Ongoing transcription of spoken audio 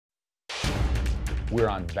We're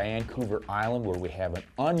on Vancouver Island where we have an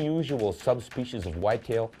unusual subspecies of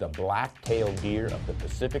whitetail, the black-tailed deer of the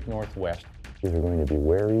Pacific Northwest. These are going to be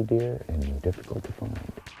wary deer and difficult to find.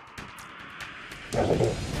 There's a deer.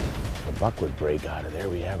 If a buck would break out of there,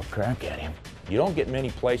 we'd have a crack at him. You don't get many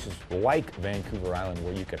places like Vancouver Island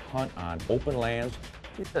where you could hunt on open lands.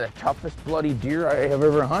 These are the toughest bloody deer I have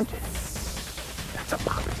ever hunted. That's a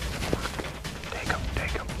buck. Take him,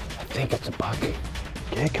 take him. I think it's a buck.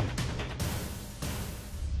 Take him.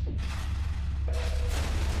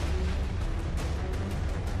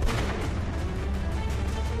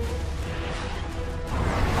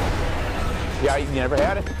 Yeah, you never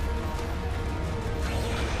had it?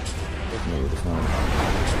 Maybe the phone.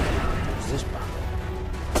 What's this buck?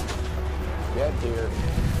 Dead deer.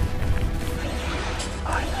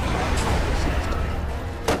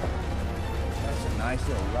 That's a nice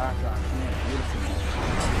little rock on here. Beautiful.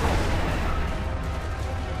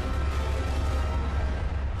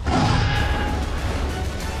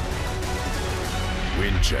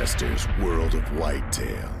 Winchester's World of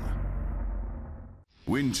Whitetail.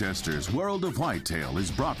 Winchester's World of Whitetail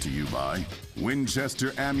is brought to you by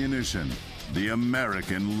Winchester Ammunition, the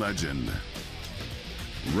American legend.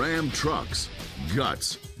 Ram Trucks,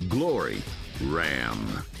 Guts, Glory,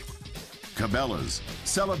 Ram. Cabela's,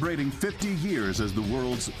 celebrating 50 years as the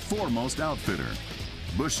world's foremost outfitter.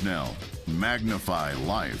 Bushnell, magnify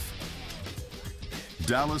life.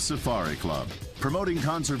 Dallas Safari Club, promoting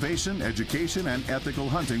conservation, education, and ethical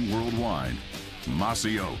hunting worldwide.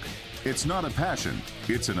 Mossy Oak, it's not a passion,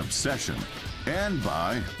 it's an obsession. And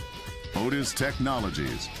by Otis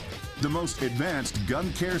Technologies, the most advanced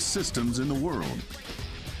gun care systems in the world.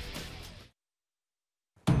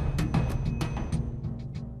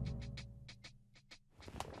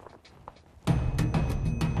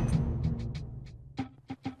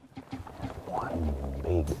 One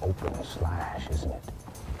big open slash, isn't it?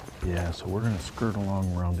 Yeah, so we're going to skirt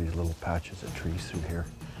along around these little patches of trees through here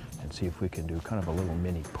and see if we can do kind of a little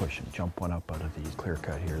mini push and jump one up out of these clear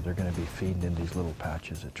cut here. They're going to be feeding in these little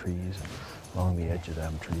patches of trees and along the edge of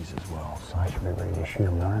them trees as well. So I should be ready to shoot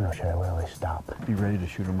them running, or should I wait till they stop? Be ready to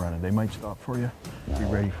shoot them running. They might stop for you. No. Be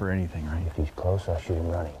ready for anything, right? If he's close, I'll shoot him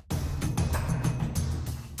running.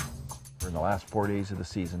 We're in the last 4 days of the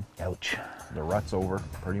season. Ouch. The rut's over,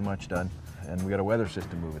 pretty much done. And we got a weather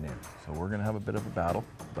system moving in. So we're going to have a bit of a battle,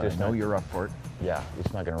 but I know you're up for it. Yeah,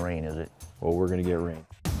 it's not going to rain, is it? Well, we're going to get rain.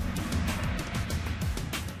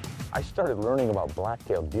 I started learning about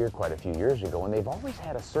black-tailed deer quite a few years ago, and they've always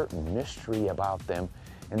had a certain mystery about them,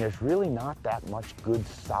 and there's really not that much good,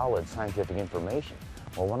 solid scientific information.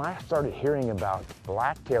 Well, when I started hearing about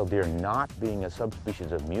black-tailed deer not being a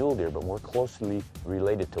subspecies of mule deer, but more closely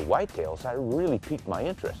related to whitetails, that really piqued my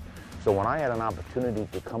interest. So when I had an opportunity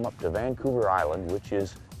to come up to Vancouver Island, which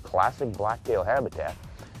is classic blacktail habitat,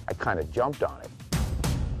 I kind of jumped on it.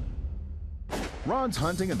 Ron's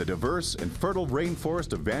hunting in the diverse and fertile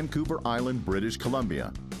rainforest of Vancouver Island, British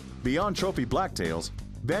Columbia. Beyond trophy blacktails,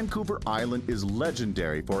 Vancouver Island is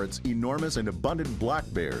legendary for its enormous and abundant black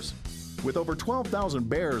bears. With over 12,000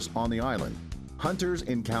 bears on the island, hunters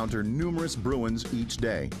encounter numerous bruins each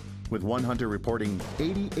day, with one hunter reporting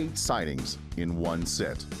 88 sightings in one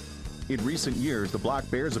sit. In recent years, the black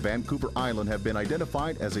bears of Vancouver Island have been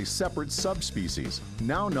identified as a separate subspecies,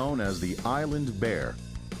 now known as the island bear,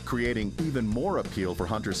 creating even more appeal for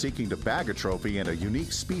hunters seeking to bag a trophy and a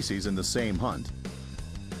unique species in the same hunt.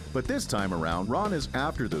 But this time around, Ron is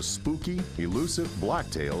after the spooky, elusive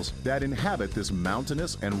blacktails that inhabit this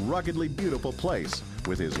mountainous and ruggedly beautiful place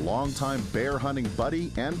with his longtime bear hunting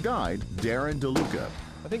buddy and guide, Darren Deluca.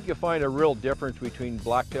 I think you'll find a real difference between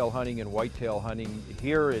blacktail hunting and whitetail hunting.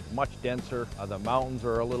 Here it's much denser, the mountains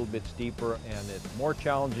are a little bit steeper, and it's more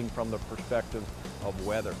challenging from the perspective of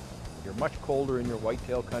weather. You're much colder in your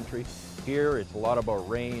whitetail country. Here it's a lot about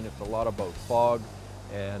rain, it's a lot about fog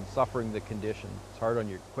and suffering the conditions. It's hard on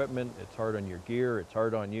your equipment, it's hard on your gear, it's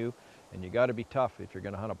hard on you, and you got to be tough if you're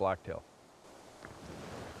going to hunt a blacktail.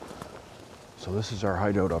 So this is our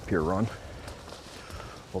hideout up here, Ron.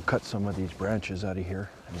 We'll cut some of these branches out of here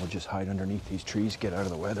and we'll just hide underneath these trees, get out of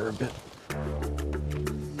the weather a bit.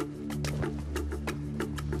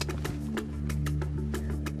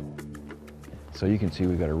 So you can see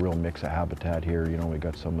we've got a real mix of habitat here. You know, we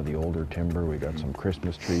got some of the older timber, we got some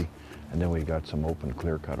Christmas tree, and then we got some open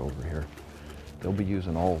clear cut over here. They'll be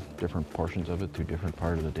using all different portions of it through different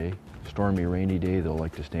part of the day. Stormy, rainy day, they'll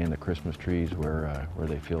like to stay in the Christmas trees where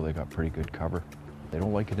they feel they got pretty good cover. They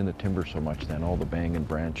don't like it in the timber so much then, all the banging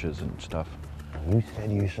branches and stuff. You said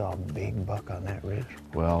you saw a big buck on that ridge?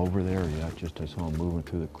 Well, over there, yeah, just I saw him moving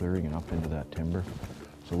through the clearing and up into that timber.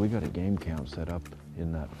 So we got a game camp set up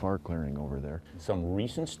in that far clearing over there. Some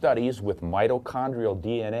recent studies with mitochondrial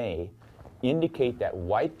DNA indicate that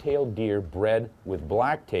white-tailed deer bred with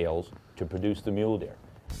blacktails to produce the mule deer.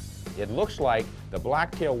 It looks like the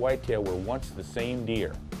blacktail whitetail were once the same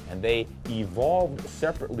deer, and they evolved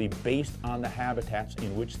separately based on the habitats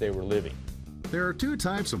in which they were living. There are two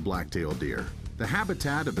types of black-tailed deer. The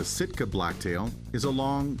habitat of the Sitka blacktail is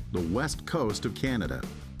along the west coast of Canada.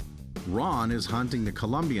 Ron is hunting the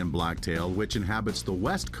Columbian blacktail, which inhabits the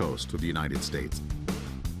west coast of the United States.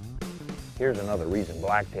 Here's another reason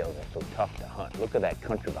blacktails are so tough to hunt. Look at that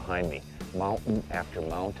country behind me. Mountain after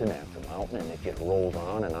mountain after mountain, and it just rolls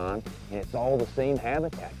on, and it's all the same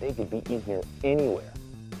habitat. They could be in here anywhere.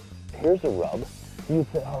 Here's a rub.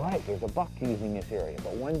 You'd say, all right, there's a buck using this area,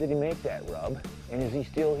 but when did he make that rub, and is he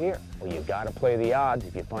still here? Well, you've got to play the odds.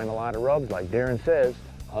 If you find a lot of rubs, like Darren says,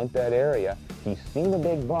 hunt that area. He's seen a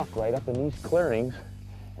big buck right up in these clearings,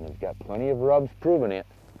 and he's got plenty of rubs proving it.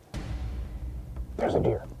 There's a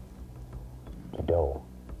deer. The doe.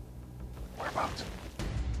 Whereabouts?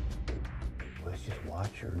 Let's just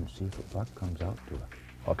watch her and see if a buck comes out to her.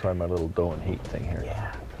 I'll try my little doe and heat thing here.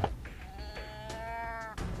 Yeah.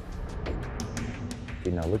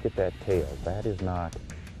 See, now look at that tail. That is not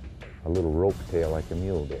a little rope tail like a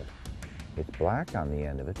mule deer. It's black on the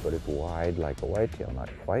end of it, but it's wide like a whitetail, not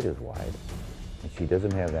quite as wide. And she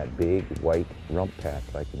doesn't have that big white rump patch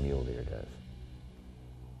like a mule deer does.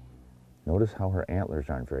 Notice how her antlers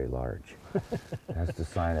aren't very large. That's the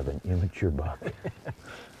sign of an immature buck.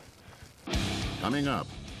 Coming up,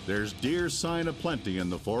 there's deer sign aplenty in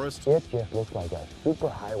the forest. It just looks like a super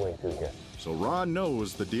highway through here. So Ron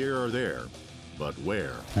knows the deer are there, but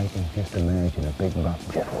where? I can just imagine a big buck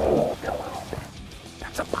just waiting to come out.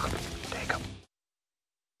 That's a buck. Take him.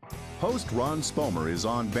 Host Ron Spomer is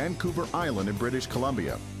on Vancouver Island in British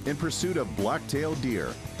Columbia in pursuit of blacktail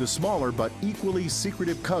deer, the smaller but equally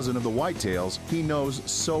secretive cousin of the whitetails he knows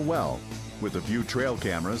so well. With a few trail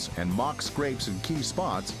cameras and mock scrapes in key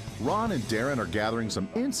spots, Ron and Darren are gathering some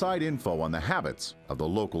inside info on the habits of the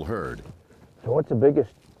local herd. So what's the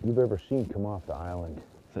biggest you've ever seen come off the island?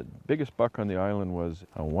 The biggest buck on the island was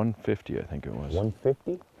a 150, I think it was.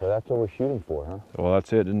 150? So that's what we're shooting for, huh? Well,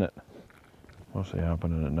 that's it, isn't it? Mostly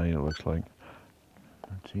happening at night, it looks like.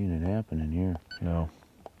 Not seeing it happening here. No.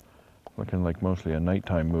 Looking like mostly a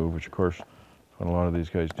nighttime move, which of course, when a lot of these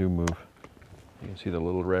guys do move. You can see the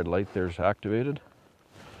little red light there's activated.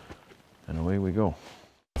 And away we go.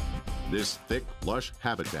 This thick, lush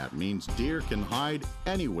habitat means deer can hide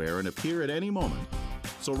anywhere and appear at any moment.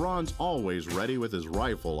 So Ron's always ready with his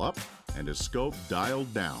rifle up and his scope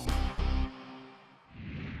dialed down.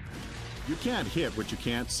 You can't hit what you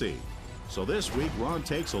can't see. So this week, Ron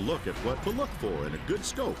takes a look at what to look for in a good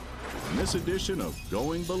scope in this edition of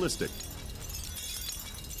Going Ballistic.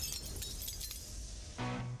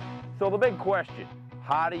 So the big question,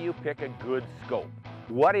 how do you pick a good scope?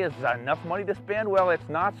 What is enough money to spend? Well, it's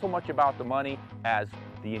not so much about the money as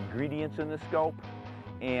the ingredients in the scope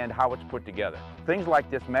and how it's put together. Things like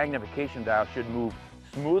this magnification dial should move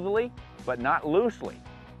smoothly, but not loosely.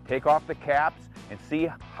 Take off the caps and see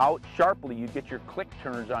how sharply you get your click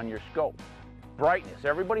turns on your scope. Brightness,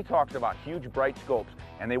 everybody talks about huge bright scopes,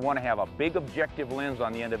 and they want to have a big objective lens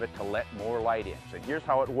on the end of it to let more light in. So here's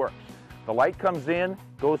how it works. The light comes in,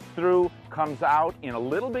 goes through, comes out in a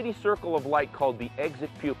little bitty circle of light called the exit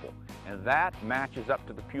pupil, and that matches up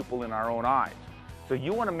to the pupil in our own eyes. So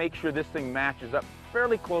you want to make sure this thing matches up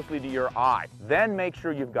fairly closely to your eye. Then make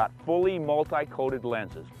sure you've got fully multi-coated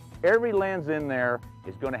lenses. Every lens in there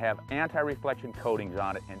is going to have anti-reflection coatings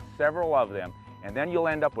on it, and several of them, and then you'll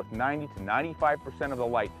end up with 90 to 95% of the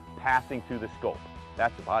light passing through the scope.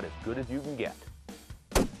 That's about as good as you can get.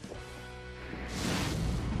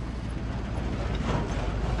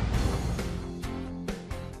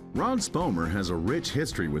 Ron Spomer has a rich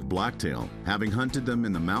history with blacktail, having hunted them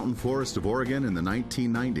in the mountain forest of Oregon in the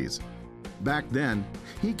 1990s. Back then,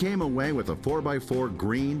 he came away with a 4x4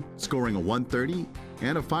 green, scoring a 130,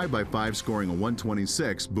 and a 5x5 scoring a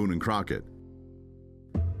 126 Boone & Crockett.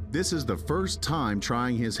 This is the first time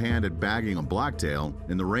trying his hand at bagging a blacktail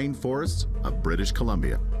in the rainforests of British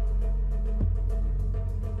Columbia.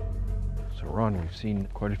 So Ron, we've seen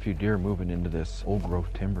quite a few deer moving into this old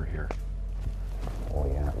growth timber here. Oh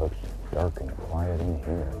yeah, it looks dark and quiet in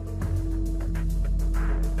here.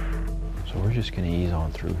 So we're just going to ease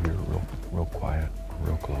on through here real quiet,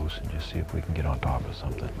 real close, and just see if we can get on top of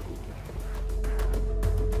something.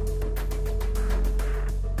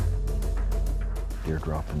 Deer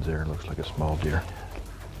droppings there, looks like a small deer.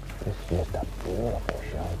 This is just a beautiful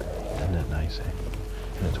shelter. Isn't it nice, eh?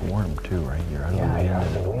 And it's warm too, right? You're out of the wind. You're out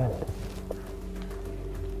of the wind.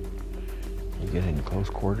 Get in close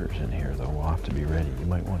quarters in here, though. We'll have to be ready. You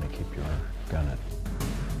might want to keep your gun at.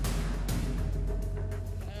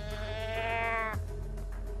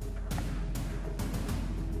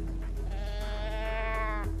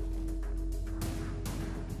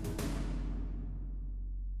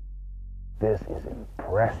 This is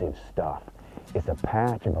impressive stuff. It's a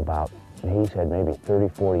patch of about, he said, maybe 30,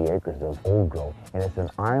 40 acres of old growth, and it's an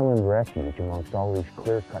island refuge amongst all these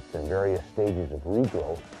clear cuts and various stages of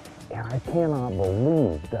regrowth. And I cannot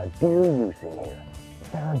believe the deer use in here.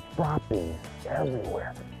 There are droppings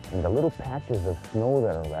everywhere. And the little patches of snow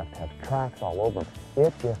that are left have tracks all over them.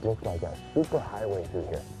 It just looks like a super highway through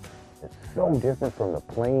here. It's so different from the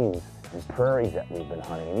plains and prairies that we've been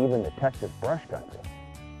hunting, and even the Texas brush country.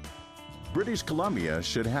 British Columbia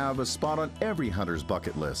should have a spot on every hunter's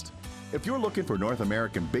bucket list. If you're looking for North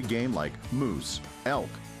American big game like moose, elk,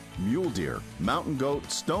 mule deer, mountain goat,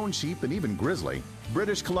 stone sheep, and even grizzly,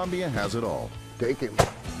 British Columbia has it all. Take him.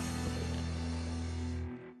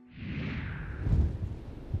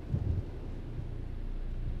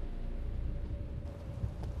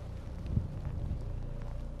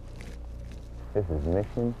 This is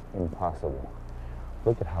mission impossible.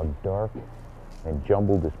 Look at how dark and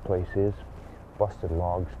jumbled this place is. Busted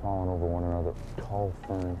logs falling over one another, tall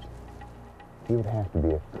ferns. You would have to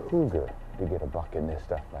be a cougar to get a buck in this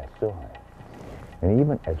stuff by still hunting. And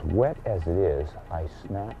even as wet as it is, I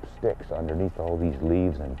snap sticks underneath all these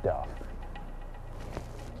leaves and duff.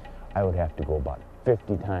 I would have to go about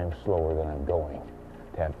 50 times slower than I'm going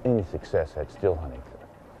to have any success at still hunting.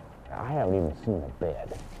 I haven't even seen a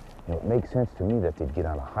bed. You know, it makes sense to me that they'd get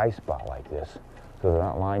on a high spot like this so they're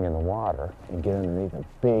not lying in the water and get underneath a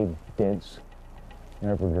big, dense,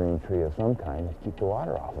 evergreen tree of some kind to keep the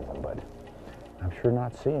water off of them, but I'm sure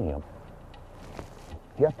not seeing them.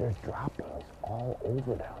 Yet there's droppings all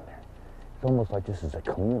over down there. It's almost like this is a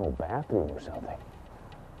communal bathroom or something.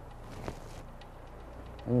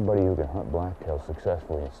 Anybody who can hunt blacktail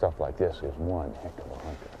successfully and stuff like this is one heck of a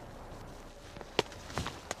hunter.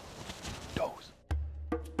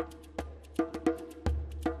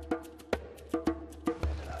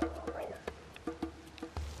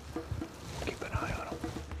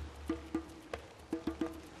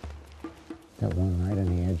 That one right on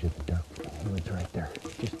the edge of the duck woods right there,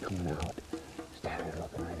 just coming out, standing there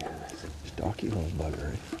looking right at us. Stocky little bugger,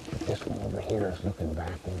 right? But this one over here is looking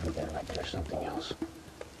back over there like there's something else.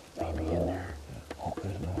 Maybe in there. Oh,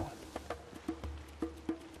 there's no one.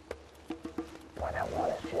 Boy, that one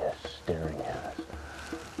is just staring at us.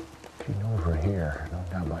 She knows we're here, no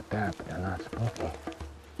doubt about that, but they're not spooky.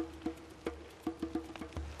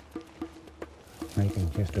 I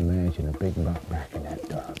can just imagine a big buck back in that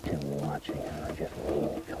dark timber watching her and just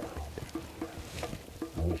waiting to come out.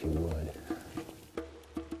 I wish he would.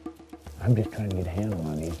 I'm just trying to get a handle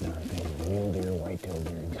on these darn things. Mule deer, whitetail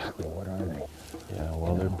deer, exactly what are they? Yeah,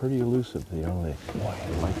 well, they're pretty elusive. You know, they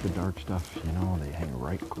like the dark stuff. You know, they hang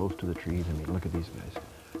right close to the trees. I mean, look at these guys.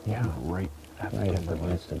 Yeah. Right at the Right up timber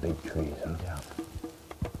against the big trees, huh? Yeah.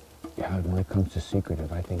 Yeah, when it comes to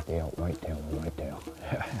secretive, I think they out whitetail and whitetail.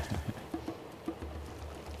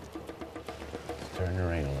 It's starting to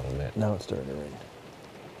rain a little bit. Now it's starting to rain.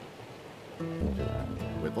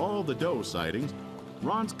 With all the doe sightings,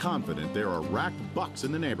 Ron's confident there are racked bucks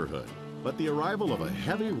in the neighborhood. But the arrival of a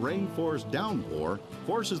heavy rainforest downpour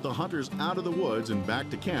forces the hunters out of the woods and back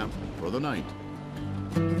to camp for the night.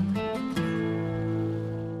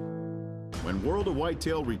 When World of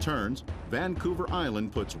Whitetail returns, Vancouver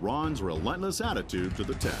Island puts Ron's relentless attitude to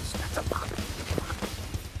the test. That's a buck.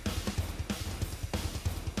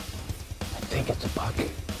 I think it's a buck.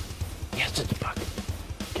 Yes, it's a buck.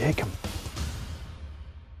 Kick him.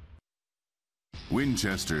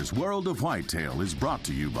 Winchester's World of Whitetail is brought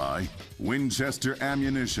to you by Winchester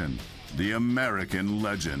Ammunition, the American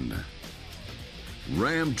legend.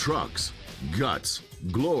 Ram Trucks, Guts,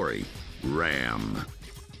 Glory, Ram.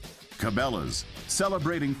 Cabela's,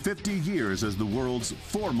 celebrating 50 years as the world's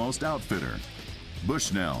foremost outfitter.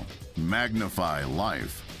 Bushnell, magnify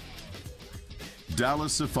life.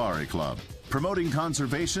 Dallas Safari Club, promoting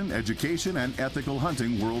conservation, education, and ethical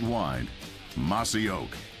hunting worldwide. Mossy Oak,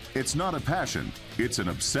 it's not a passion, it's an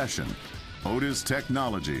obsession. Otis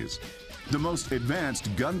Technologies, the most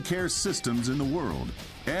advanced gun care systems in the world.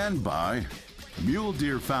 And by Mule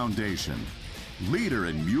Deer Foundation, leader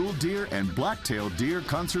in mule deer and black-tailed deer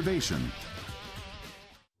conservation.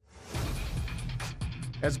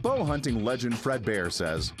 As bow hunting legend Fred Bear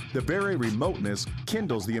says, the very remoteness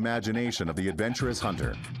kindles the imagination of the adventurous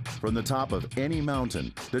hunter. From the top of any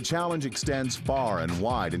mountain, the challenge extends far and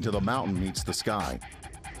wide until the mountain meets the sky.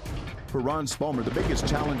 For Ron Spomer, the biggest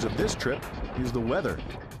challenge of this trip is the weather.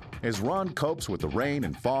 As Ron copes with the rain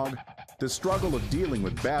and fog, the struggle of dealing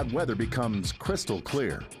with bad weather becomes crystal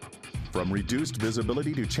clear. From reduced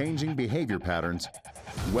visibility to changing behavior patterns,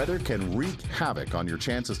 weather can wreak havoc on your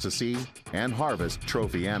chances to see and harvest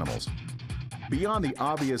trophy animals. Beyond the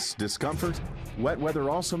obvious discomfort, wet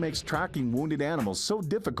weather also makes tracking wounded animals so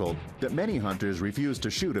difficult that many hunters refuse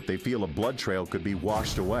to shoot if they feel a blood trail could be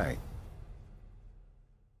washed away.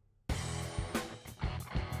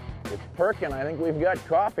 It's perking. I think we've got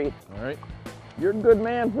coffee. All right. You're a good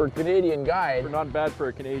man for a Canadian guide. We're not bad for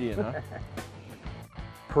a Canadian, huh?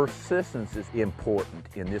 Persistence is important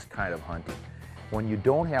in this kind of hunting. When you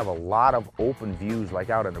don't have a lot of open views like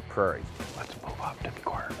out on the prairies. Let's move up to the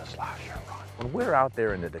corner of the slash here, Ron. When we're out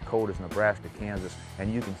there in the Dakotas, Nebraska, Kansas,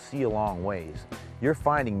 and you can see a long ways, you're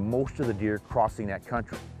finding most of the deer crossing that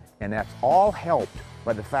country. And that's all helped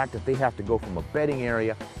by the fact that they have to go from a bedding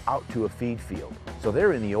area out to a feed field. So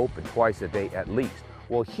they're in the open twice a day at least.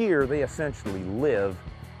 Well, here they essentially live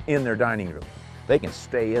in their dining room. They can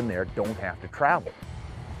stay in there, don't have to travel.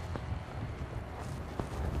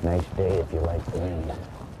 Nice day if you like the wind.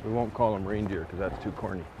 We won't call them reindeer because that's too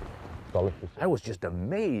corny. I was just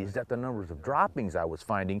amazed at the numbers of droppings I was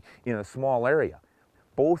finding in a small area,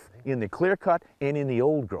 both in the clear cut and in the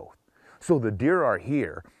old growth. So the deer are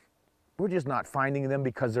here. We're just not finding them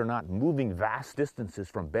because they're not moving vast distances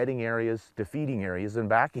from bedding areas to feeding areas and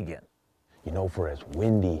back again. You know, for as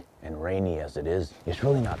windy and rainy as it is, it's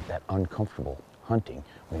really not that uncomfortable hunting.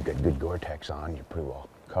 When you've got good Gore-Tex on, you're pretty well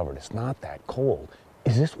covered. It's not that cold.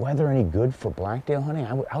 Is this weather any good for blacktail hunting?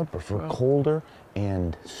 I would prefer colder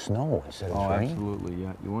and snow instead of rain. Absolutely,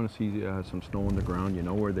 yeah. You want to see some snow on the ground. You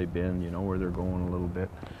know where they've been, you know where they're going a little bit.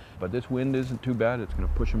 But this wind isn't too bad. It's going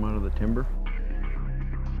to push them out of the timber.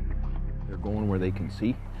 They're going where they can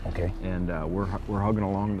see. Okay. And we're hugging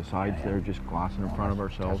along the sides there, just glassing in front of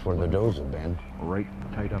ourselves. That's where the does have been. Right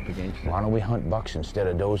tight up against it. Why don't we hunt bucks instead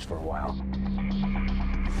of does for a while?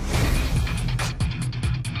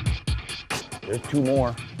 There's two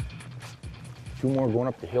more. Two more going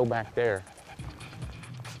up the hill back there.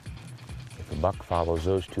 If a buck follows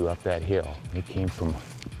those two up that hill, they came from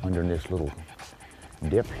under this little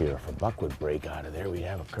dip here. If a buck would break out of there, we'd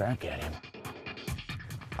have a crack at him.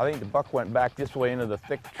 I think the buck went back this way into the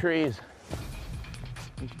thick trees.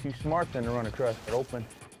 He's too smart then to run across it open.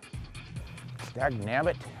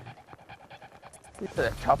 Dagnabbit. This is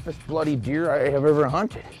the toughest bloody deer I have ever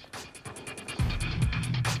hunted.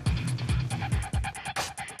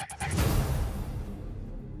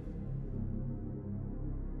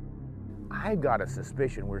 I've got a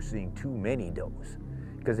suspicion we're seeing too many does.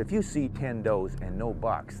 Because if you see 10 does and no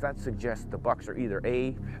bucks, that suggests the bucks are either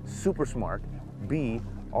A, super smart, B,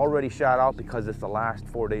 already shot out because it's the last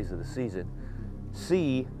 4 days of the season,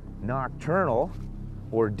 C, nocturnal,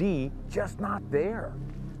 or D, just not there.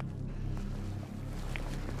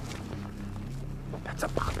 That's a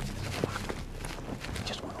buck. That's a buck. He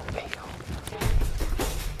just went over the hill.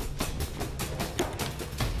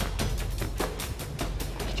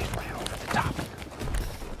 He just ran over the top.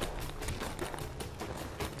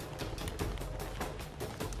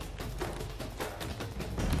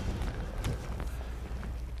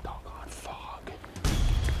 Doggone fog.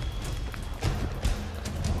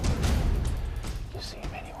 You see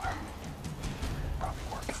him anywhere? Probably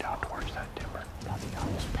working down towards that timber. Probably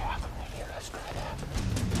down this path right here. Let's try that.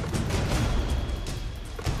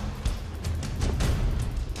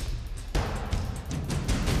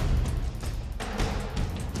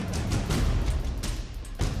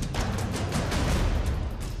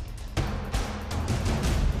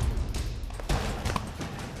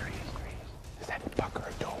 Is that a buck or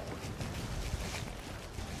a doe?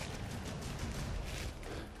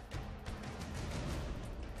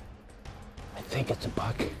 I think it's a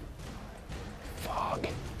buck. Fog.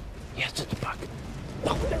 Yes, it's a buck.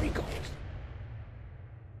 Oh, there he goes.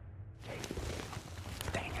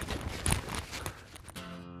 Dang it.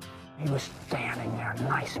 He was standing there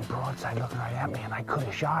nice and broadside looking right at me, and I could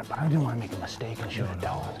have shot, but I didn't want to make a mistake and shoot a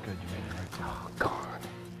doe. That's good, you made it right. Oh, God.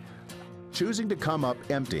 Choosing to come up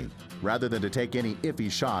empty, rather than to take any iffy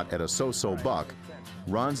shot at a so-so buck,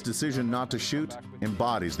 Ron's decision not to shoot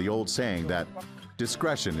embodies the old saying that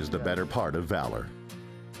discretion is the better part of valor.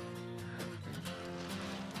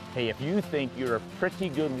 Hey, if you think you're a pretty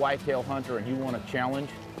good whitetail hunter and you want a challenge,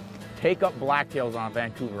 take up blacktails on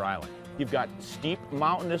Vancouver Island. You've got steep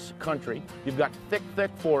mountainous country, you've got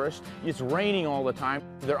thick forest, it's raining all the time.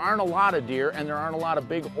 There aren't a lot of deer and there aren't a lot of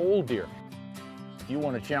big old deer. If you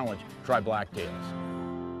want a challenge, try blacktails.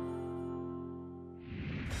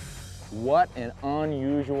 What an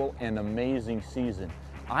unusual and amazing season.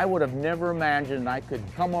 I would have never imagined I could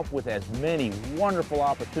come up with as many wonderful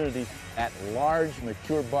opportunities at large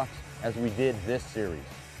mature bucks as we did this series.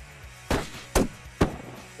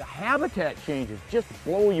 The habitat changes just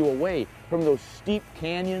blow you away, from those steep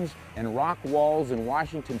canyons and rock walls in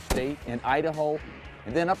Washington State and Idaho,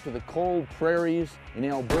 and then up to the cold prairies in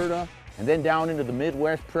Alberta, and then down into the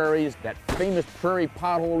Midwest prairies, that famous prairie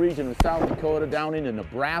pothole region of South Dakota, down into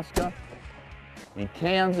Nebraska, in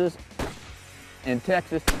Kansas, and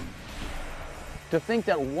Texas. To think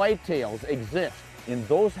that whitetails exist in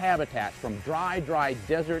those habitats, from dry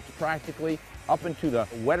deserts practically up into the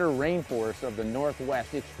wetter rainforests of the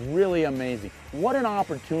Northwest, it's really amazing. What an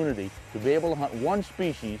opportunity to be able to hunt one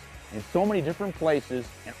species in so many different places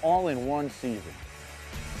and all in one season.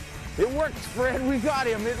 It worked, Fred. We got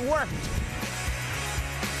him. It worked.